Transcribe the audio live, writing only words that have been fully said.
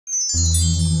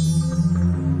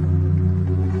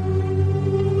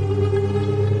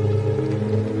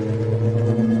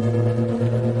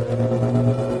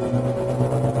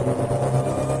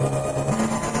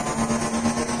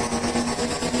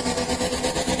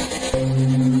Hey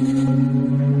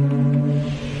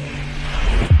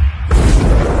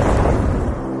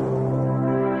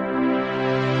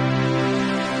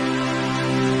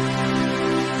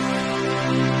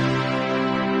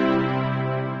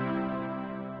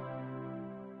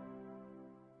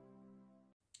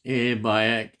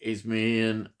Bayek, it's me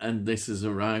Ian, and this has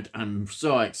arrived. I'm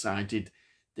so excited.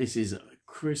 This is a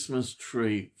Christmas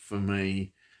treat for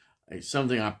me. It's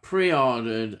something I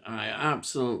pre-ordered. I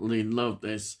absolutely love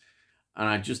this, and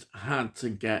I just had to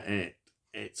get it.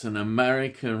 It's an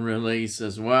American release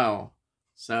as well.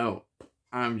 So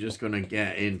I'm just going to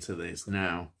get into this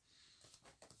now.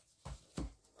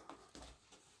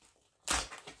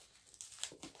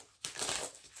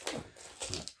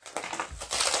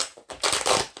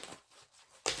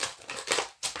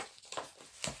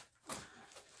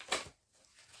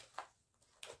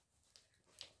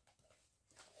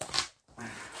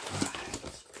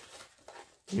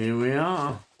 Here we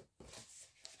are.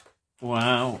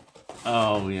 Wow.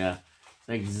 Oh, yeah. It's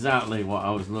exactly what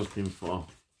I was looking for.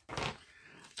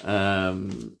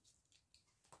 Here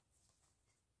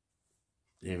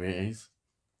it is.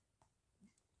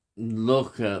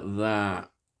 Look at that.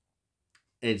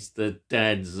 It's The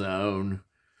Dead Zone,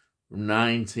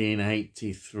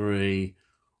 1983.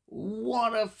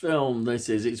 What a film this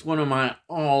is. It's one of my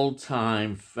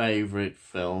all-time favourite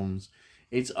films.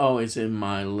 It's always in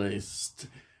my list.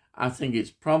 I think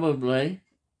it's probably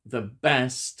the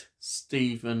best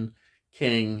Stephen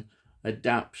King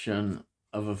adaptation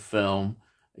of a film.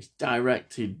 It's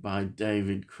directed by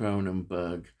David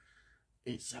Cronenberg.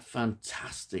 It's a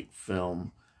fantastic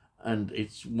film, and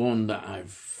it's one that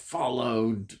I've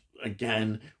followed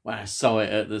again when I saw it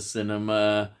at the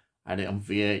cinema. I had it on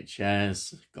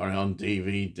VHS, got it on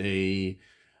DVD,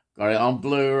 got it on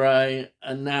Blu-ray,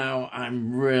 and now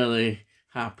I'm really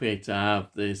happy to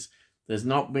have this. There's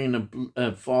not been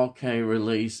a 4K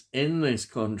release in this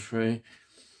country.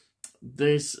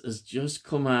 This has just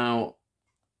come out,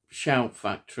 Shout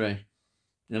Factory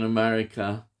in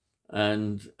America,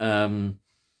 and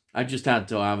I just had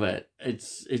to have it.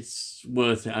 It's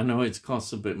worth it. I know it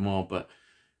costs a bit more, but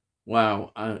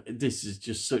wow, this is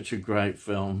just such a great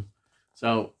film.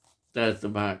 So there's the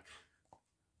back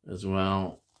as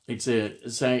well. It's in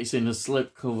a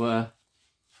slipcover.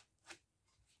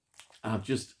 I'll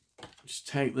just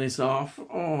take this off.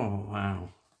 Oh,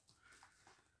 wow.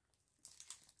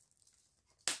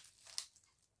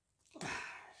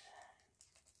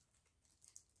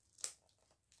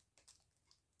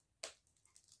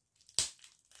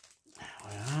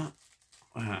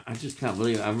 Wow, I just can't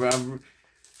believe it.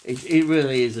 It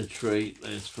really is a treat,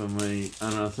 this, for me.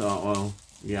 And I thought, well,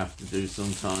 you have to do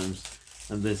sometimes.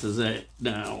 And this is it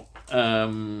now.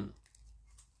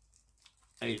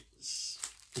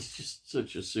 It's just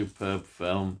such a superb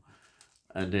film.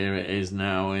 And here it is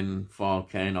now in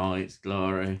 4K in all its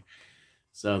glory.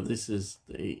 So this is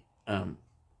the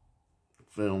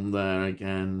film there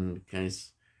again, in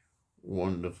case.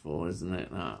 Wonderful, isn't it,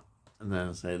 that? And then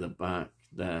I say the back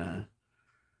there.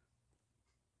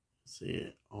 See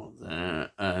it all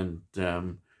there. And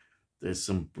there's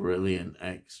some brilliant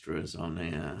extras on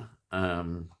here.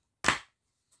 And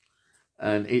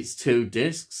it's 2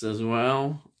 discs as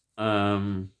well.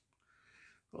 Got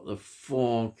the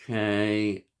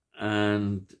 4K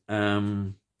and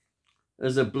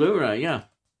there's a Blu-ray, yeah.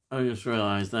 I just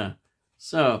realised that.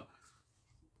 So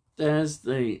there's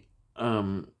the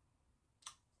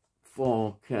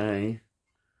 4K.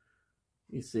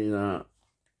 You see that?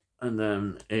 And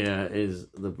then here is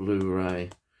the Blu-ray.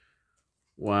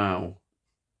 Wow.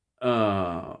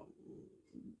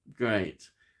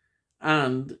 Great.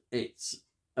 And it's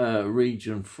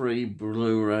region-free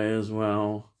Blu-ray as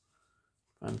well.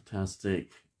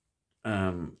 Fantastic.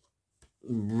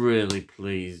 Really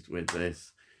pleased with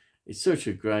this. It's such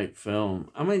a great film.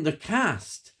 I mean, the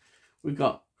cast. We've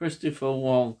got Christopher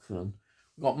Walken.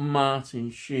 We've got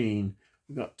Martin Sheen.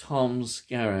 We've got Tom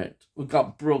Skerritt. We've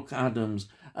got Brooke Adams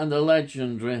and the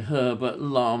legendary Herbert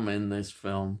Lom in this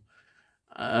film.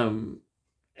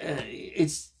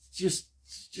 It's just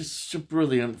a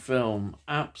brilliant film.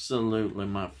 Absolutely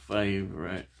my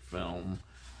favourite film.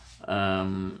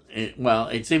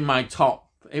 It's in my top.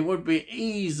 It would be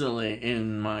easily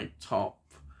in my top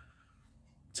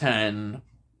 10,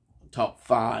 top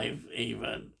 5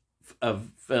 even,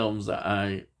 of films that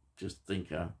I just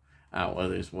think are out of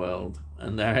this world.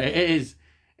 And there it is.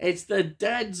 It's The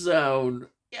Dead Zone.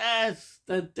 Yes,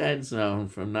 The Dead Zone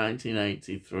from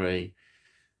 1983.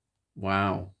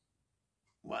 Wow.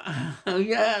 Wow,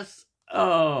 yes.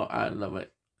 Oh, I love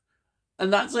it.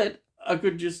 And that's it. I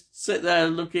could just sit there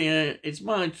looking at it. It's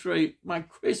my treat, my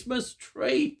Christmas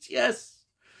treat. Yes.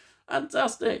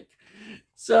 Fantastic.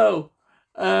 So,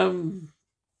 that's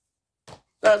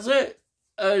it.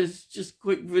 It's just a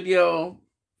quick video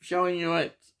showing you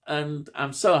it, and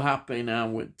I'm so happy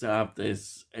now to have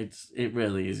this. It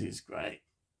really is. It's great.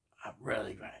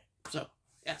 Really great. So,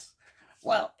 yes.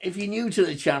 Well, if you're new to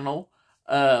the channel,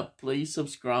 please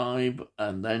subscribe,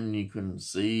 and then you can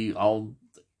see all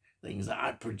the things that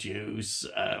I produce.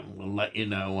 We'll let you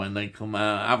know when they come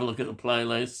out. Have a look at the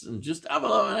playlist and just have a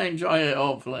look and enjoy it,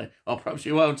 hopefully. Or perhaps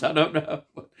you won't, I don't know.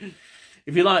 But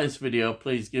if you like this video,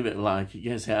 please give it a like. It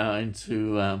gets out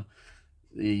into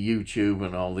the YouTube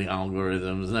and all the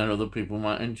algorithms, and then other people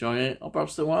might enjoy it, or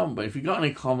perhaps they won't. But if you've got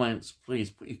any comments, please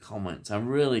put your comments. I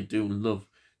really do love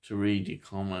to read your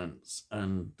comments,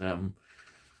 and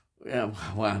yeah,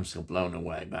 well, I'm so blown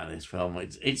away by this film.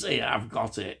 It's here. I've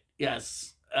got it.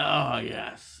 Yes. Oh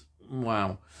yes.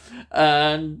 Wow.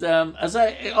 And as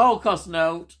a all cost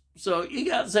note, so you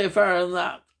can't say fairer than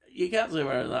that. You can't say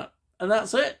fairer than that, and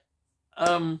that's it.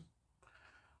 All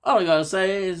I gotta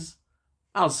say is,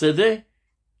 I'll see thee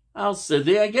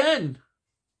again.